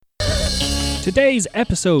Today's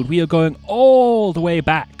episode, we are going all the way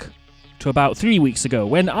back to about 3 weeks ago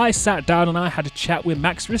when I sat down and I had a chat with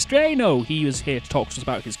Max Restaino. He was here to talk to us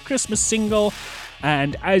about his Christmas single,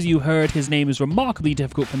 and as you heard, his name is remarkably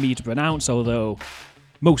difficult for me to pronounce, although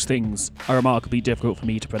most things are remarkably difficult for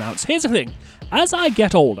me to pronounce. Here's the thing, as I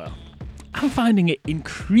get older, I'm finding it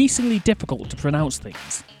increasingly difficult to pronounce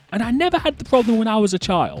things, and I never had the problem when I was a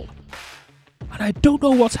child, and I don't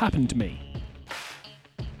know what's happened to me.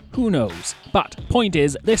 Who knows? But point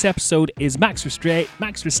is, this episode is Max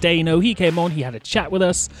Restaino. He came on, he had a chat with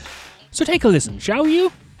us. So take a listen, shall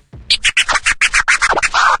you?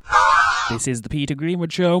 This is the Peter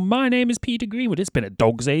Greenwood Show. My name is Peter Greenwood. It's been a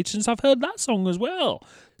dog's age since I've heard that song as well.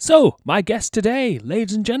 So, my guest today,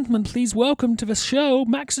 ladies and gentlemen, please welcome to the show,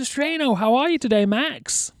 Max Restaino. How are you today,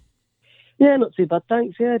 Max? Yeah, not too bad,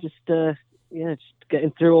 thanks. Just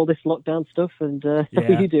getting through all this lockdown stuff. And how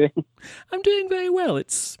are you doing? I'm doing very well.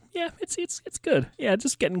 It's good. Yeah,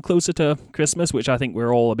 just getting closer to Christmas, which I think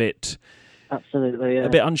we're all a bit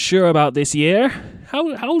unsure about this year.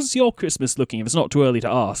 How's your Christmas looking? If it's not too early to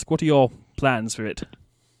ask, what are your plans for it?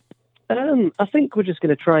 I think we're just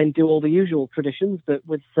going to try and do all the usual traditions, but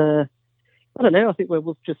with I don't know. I think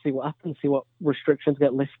we'll just see what happens, see what restrictions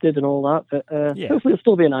get lifted and all that. But hopefully, it'll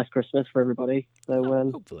still be a nice Christmas for everybody.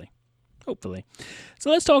 So Hopefully.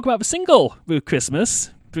 So let's talk about the single with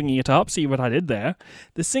Christmas, bringing it up, see what I did there.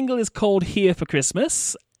 The single is called Here for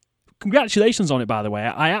Christmas. Congratulations on it, by the way.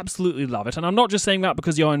 I absolutely love it. And I'm not just saying that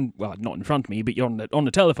because you're not in front of me, but you're on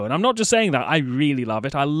the telephone. I'm not just saying that. I really love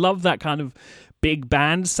it. I love that kind of big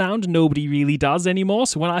band sound nobody really does anymore.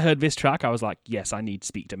 So when I heard this track, I was like, yes, I need to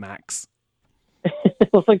speak to Max.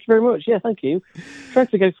 Well, thank you very much. Yeah, thank you. Trying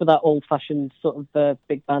to go for that old-fashioned sort of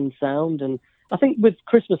big band sound, and I think with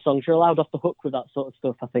Christmas songs, you're allowed off the hook with that sort of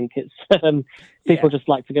stuff. I think it's people just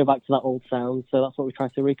like to go back to that old sound, so that's what we try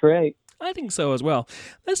to recreate. I think so as well.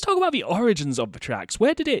 Let's talk about the origins of the tracks.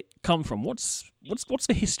 Where did it come from? What's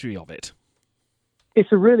the history of it?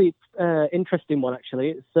 It's a really interesting one,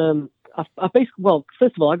 actually. It's first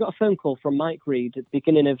of all, I got a phone call from Mike Reed at the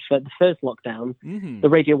beginning of the first lockdown. Mm-hmm. The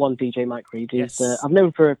Radio 1 DJ Mike Reed. Yes. I've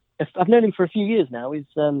known him for a few years now.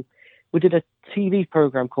 We did a TV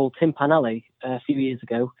program called Tin Pan Alley a few years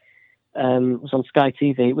ago. It was on Sky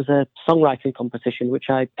TV. It was a songwriting competition which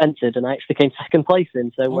I entered, and I actually came second place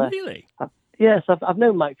in. So, really? Yes, I've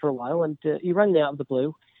known Mike for a while, and he rang me out of the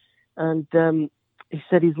blue, and he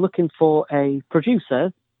said he's looking for a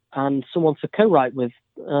producer and someone to co-write with.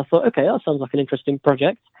 And I thought, okay, that sounds like an interesting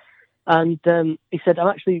project. And he said, I'm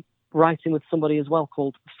actually writing with somebody as well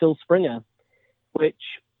called Phil Springer, which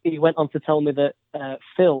he went on to tell me that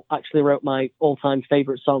Phil actually wrote my all-time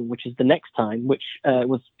favourite song, which is The Next Time, which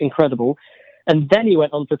was incredible. And then he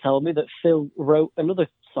went on to tell me that Phil wrote another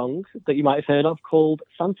song that you might have heard of called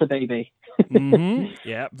Santa Baby. Mm-hmm.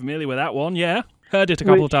 Yeah, familiar with that one, yeah. Heard it a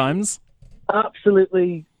couple of times.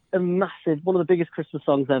 Absolutely a massive, one of the biggest Christmas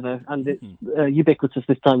songs ever, and it's ubiquitous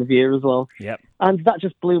this time of year as well. Yep. And that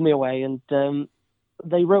just blew me away, and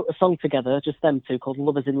they wrote a song together, just them two, called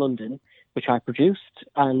Lovers in London, which I produced,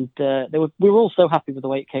 and we were all so happy with the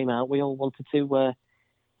way it came out. We all wanted to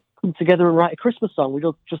come together and write a Christmas song. We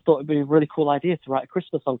just thought it'd be a really cool idea to write a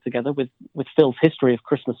Christmas song together with Phil's history of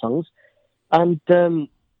Christmas songs. And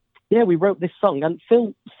we wrote this song, and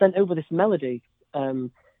Phil sent over this melody,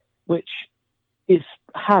 which is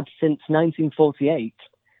had since 1948,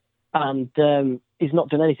 and he's not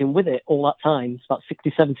done anything with it all that time. It's about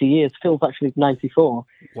 60, 70 years. Phil's actually 94.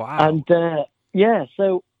 Wow. And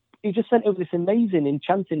so he just sent over this amazing,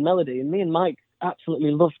 enchanting melody, and me and Mike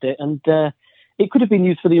absolutely loved it. And it could have been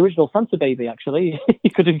used for the original Santa Baby, actually. He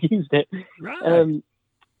could have used it. Right.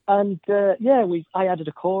 I added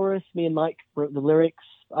a chorus. Me and Mike wrote the lyrics.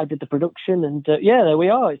 I did the production, and there we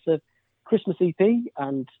are. It's a Christmas EP,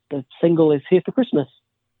 and the single is Here for Christmas.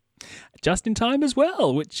 Just in time as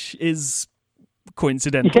well, which is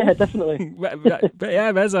coincidental. Yeah, definitely. But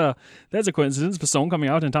yeah, there's a coincidence for a song coming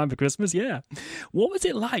out in time for Christmas. Yeah. What was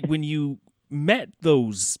it like when you met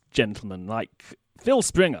those gentlemen, like Phil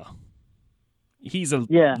Springer? He's a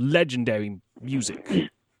legendary music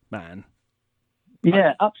man.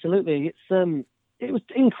 Yeah, absolutely. It was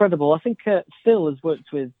incredible. I think Phil has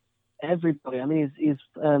worked with everybody. I mean, he's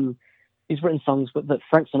written songs that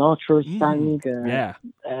Frank Sinatra has sang,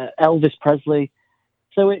 Elvis Presley.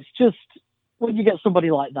 So it's just, when you get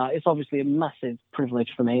somebody like that, it's obviously a massive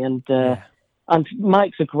privilege for me. And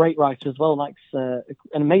Mike's a great writer as well. Mike's an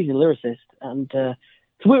amazing lyricist. And to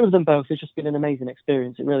work with them both has just been an amazing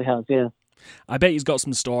experience. It really has, yeah. I bet he's got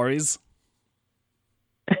some stories.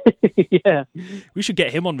 Yeah. We should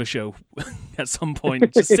get him on the show at some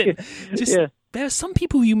point. Just there are some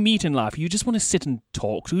people you meet in life you just want to sit and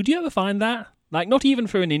talk to. Do you ever find that? Like, not even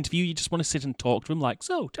for an interview, you just want to sit and talk to them. Like,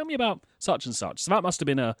 so, tell me about such and such. So that must have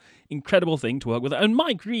been an incredible thing to work with. And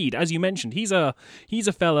Mike Reed, as you mentioned, he's a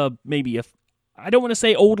fella, maybe I don't want to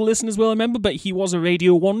say older listeners will remember, but he was a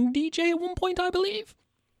Radio 1 DJ at one point, I believe.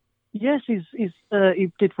 Yes, he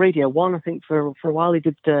did Radio 1, I think, for a while. He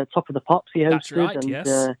did Top of the Pops, he hosted. That's right, and,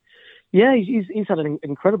 yes. Yeah, he's had an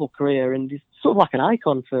incredible career, and he's sort of like an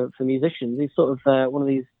icon for musicians. He's sort of one of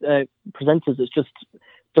these presenters that's just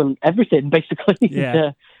done everything, basically. Yeah.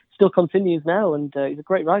 And, still continues now, and he's a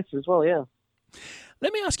great writer as well, yeah.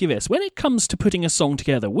 Let me ask you this. When it comes to putting a song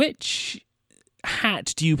together, which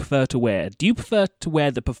hat do you prefer to wear? Do you prefer to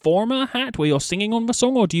wear the performer hat where you're singing on the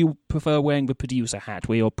song, or do you prefer wearing the producer hat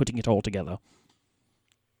where you're putting it all together?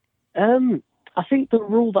 I think the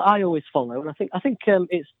rule that I always follow, and I think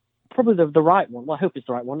it's probably the right one, well, I hope it's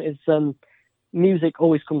the right one, is music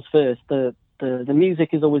always comes first. The music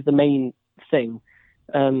is always the main thing.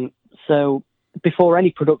 So before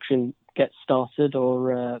any production gets started,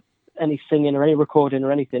 or any singing or any recording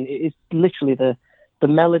or anything, it is literally the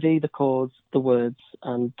melody, the chords, the words,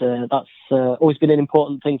 and that's always been an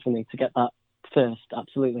important thing for me to get that first,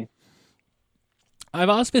 absolutely. I've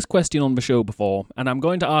asked this question on the show before, and I'm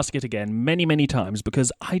going to ask it again many, many times, because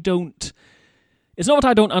it's not that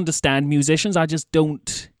I don't understand musicians, I just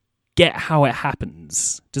don't get how it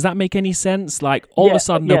happens. Does that make any sense? Like, all of a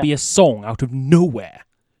sudden there'll be a song out of nowhere,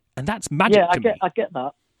 and that's magic to me. I get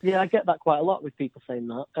that. Yeah, I get that quite a lot with people saying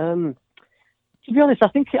that. To be honest, I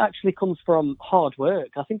think it actually comes from hard work.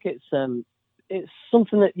 I think it's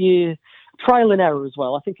something that you trial and error as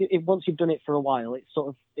well. I think once you've done it for a while,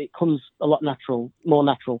 it comes a lot more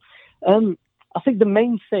natural. I think the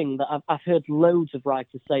main thing that I've heard loads of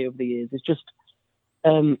writers say over the years is just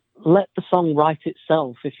let the song write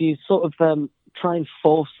itself. If you sort of try and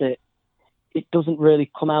force it, it doesn't really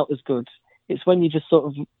come out as good. It's when you just sort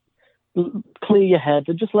of clear your head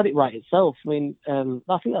and just let it write itself. I mean,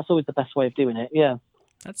 I think that's always the best way of doing it, yeah.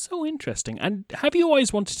 That's so interesting. And have you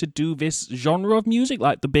always wanted to do this genre of music,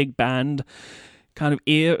 like the big band kind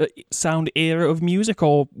of sound era of music,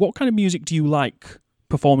 or what kind of music do you like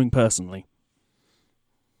performing personally?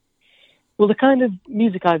 Well, the kind of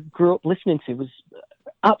music I grew up listening to was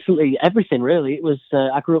absolutely everything, really. It was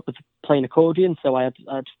I grew up with playing accordion, so I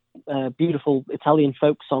had beautiful Italian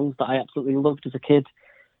folk songs that I absolutely loved as a kid.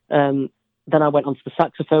 Then I went onto the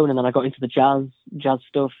saxophone, and then I got into the jazz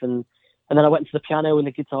stuff, and then I went into the piano and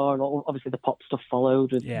the guitar, and obviously the pop stuff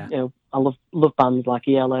followed. With, yeah. You know, I love bands like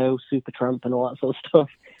ELO, Supertramp, and all that sort of stuff.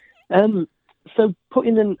 So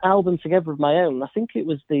putting an album together of my own, I think it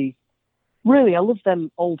was I love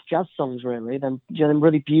them old jazz songs, really. Them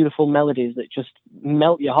really beautiful melodies that just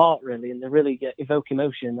melt your heart, really, and they really evoke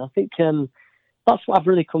emotion. I think that's what I've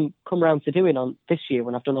really come around to doing on this year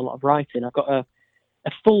when I've done a lot of writing. I've got a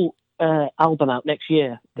full album out next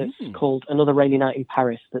year that's called Another Rainy Night in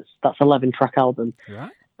Paris. That's 11-track album, right?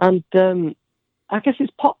 And I guess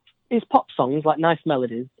it's pop songs, like nice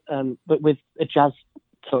melodies, but with a jazz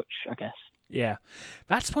touch, I guess. Yeah,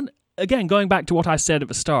 that's one. Again, going back to what I said at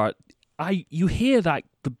the start, you hear that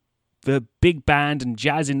the big band and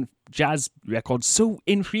jazz records so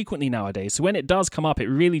infrequently nowadays. So when it does come up, it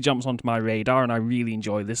really jumps onto my radar, and I really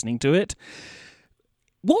enjoy listening to it.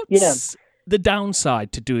 What's the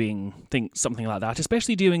downside to doing something like that,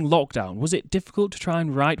 especially during lockdown? Was it difficult to try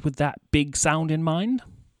and write with that big sound in mind?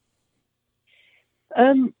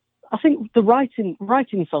 I think the writing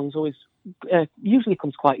songs always usually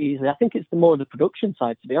comes quite easily. I think it's the more the production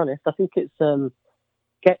side, to be honest. I think it's the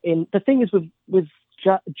thing is with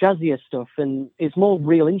jazzier stuff, and it's more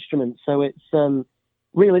real instruments. So it's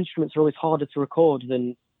real instruments are always harder to record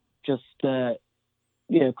than just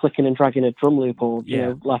clicking and dragging a drum loop, or you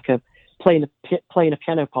know, like playing a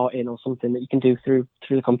piano part in, or something that you can do through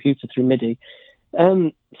the computer through MIDI.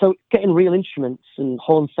 So getting real instruments and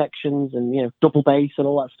horn sections and double bass and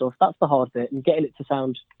all that stuff, that's the hard bit, and getting it to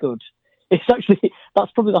sound good.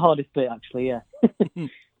 That's probably the hardest bit, actually. Yeah.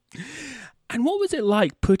 And what was it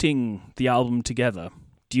like putting the album together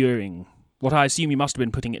during what I assume you must have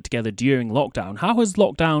been putting it together during lockdown? How has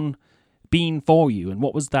lockdown been for you, and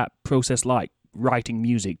what was that process like, writing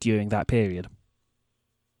music during that period?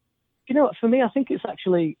 You know what, for me, I think it's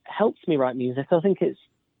actually helped me write music. I think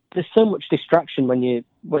there's so much distraction when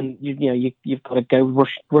you've got to go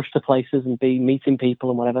rush to places and be meeting people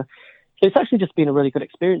and whatever. So it's actually just been a really good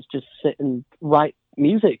experience, just sit and write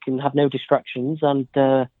music and have no distractions. And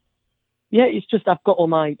it's just I've got all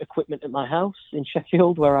my equipment at my house in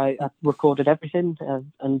Sheffield, where I recorded everything. It's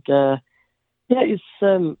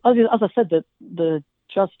as I said, the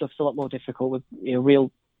jazz stuff's a lot more difficult with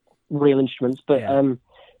real real instruments. But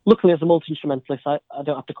luckily, as a multi-instrumentalist, I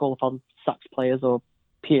don't have to call upon sax players or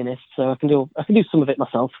pianists, so I can do some of it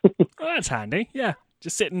myself. Oh, that's handy. Yeah,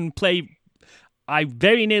 just sit and play. I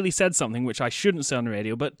very nearly said something which I shouldn't say on the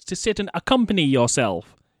radio, but to sit and accompany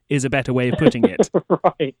yourself is a better way of putting it.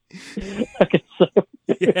 Right. I guess so.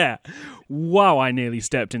 Yeah. Wow, I nearly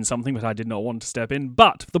stepped in something that I did not want to step in.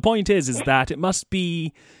 But the point is that it must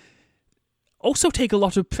be also take a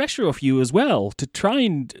lot of pressure off you as well to try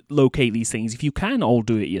and locate these things. If you can all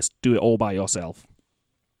do it all by yourself.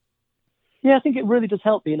 Yeah, I think it really does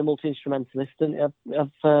help being a multi-instrumentalist. And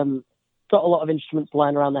I've got a lot of instruments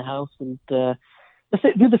lying around the house. And the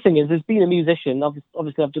other thing is being a musician,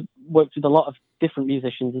 obviously I've worked with a lot of different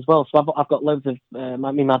musicians as well. So I've got loads of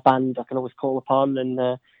my band I can always call upon,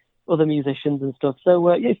 and other musicians and stuff. So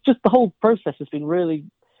it's just the whole process has been really,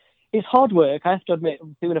 it's hard work. I have to admit,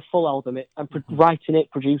 doing a full album, writing it,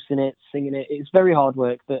 producing it, singing it, it's very hard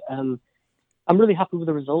work. But I'm really happy with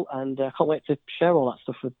the result, and I can't wait to share all that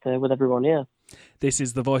stuff with everyone. Yeah. This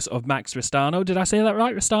is the voice of Max Restaino. Did I say that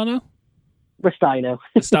right, Restaino? Restaino.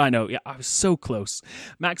 Restaino, yeah, I was so close.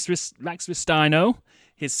 Max Restaino.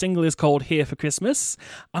 His single is called Here for Christmas.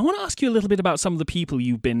 I want to ask you a little bit about some of the people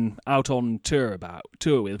you've been out on tour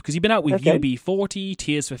with, because you've been out with UB40,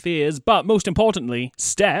 Tears for Fears, but most importantly,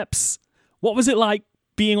 Steps. What was it like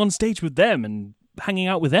being on stage with them and hanging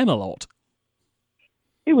out with them a lot?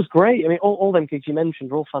 It was great. I mean, all them gigs you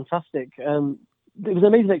mentioned were all fantastic. It was an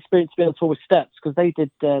amazing experience to be on tour with Steps, because they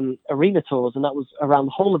did arena tours, and that was around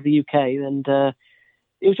the whole of the UK, and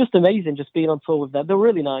it was just amazing just being on tour with them. They were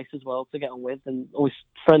really nice as well to get on with, and always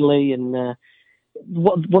friendly, and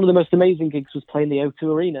one of the most amazing gigs was playing the O2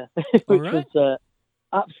 Arena, which was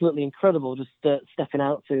absolutely incredible, just stepping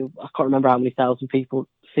out to, I can't remember how many thousand people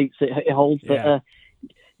seats it holds, but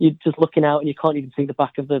you're just looking out and you can't even see the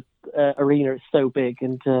back of the arena, it's so big,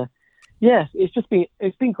 and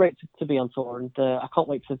it's been great to be on tour, and I can't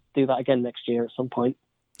wait to do that again next year at some point.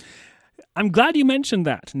 I'm glad you mentioned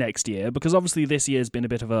that next year, because obviously this year's been a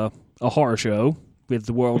bit of a horror show with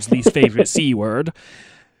the world's least favourite C word.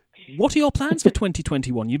 What are your plans for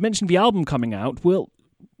 2021? You mentioned the album coming out.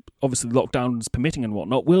 Obviously lockdown's permitting and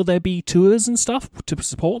whatnot, will there be tours and stuff to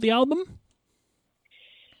support the album?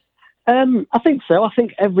 I think so. I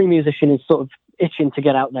think every musician is sort of itching to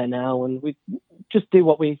get out there now, and we just do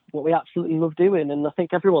what we absolutely love doing. And I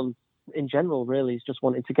think everyone in general really is just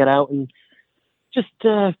wanting to get out and just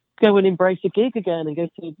go and embrace a gig again and go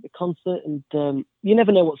to a concert. And you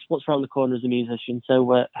never know what's around the corner as a musician.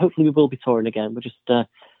 So hopefully we will be touring again. We're just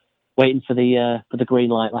waiting for the green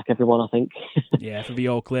light, like everyone, I think. Yeah, for the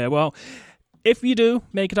all clear. Well, if you do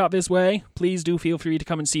make it up this way, please do feel free to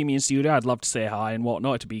come and see me in studio. I'd love to say hi and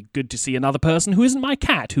whatnot. It'd be good to see another person who isn't my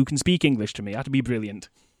cat who can speak English to me. That'd be brilliant.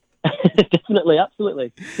 Definitely,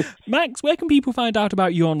 absolutely. Max, where can people find out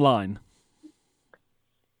about you online?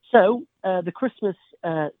 So, the Christmas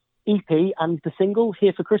EP and the single,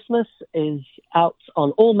 Here for Christmas, is out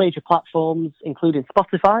on all major platforms, including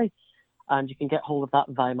Spotify, and you can get hold of that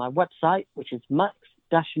via my website, which is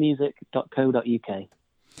max-music.co.uk.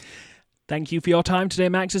 Thank you for your time today,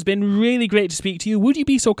 Max. It's been really great to speak to you. Would you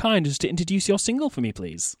be so kind as to introduce your single for me,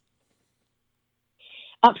 please?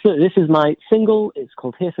 Absolutely. This is my single. It's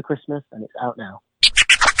called Here for Christmas, and it's out now.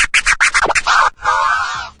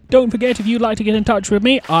 Don't forget, if you'd like to get in touch with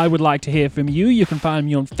me, I would like to hear from you. You can find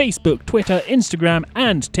me on Facebook, Twitter, Instagram,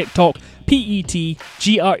 and TikTok.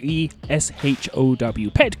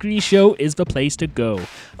 PETGRESHOW. Pet Grease Show is the place to go.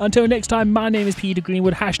 Until next time, my name is Peter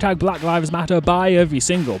Greenwood. # Black Lives Matter. Bye, every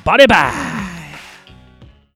single. Bye.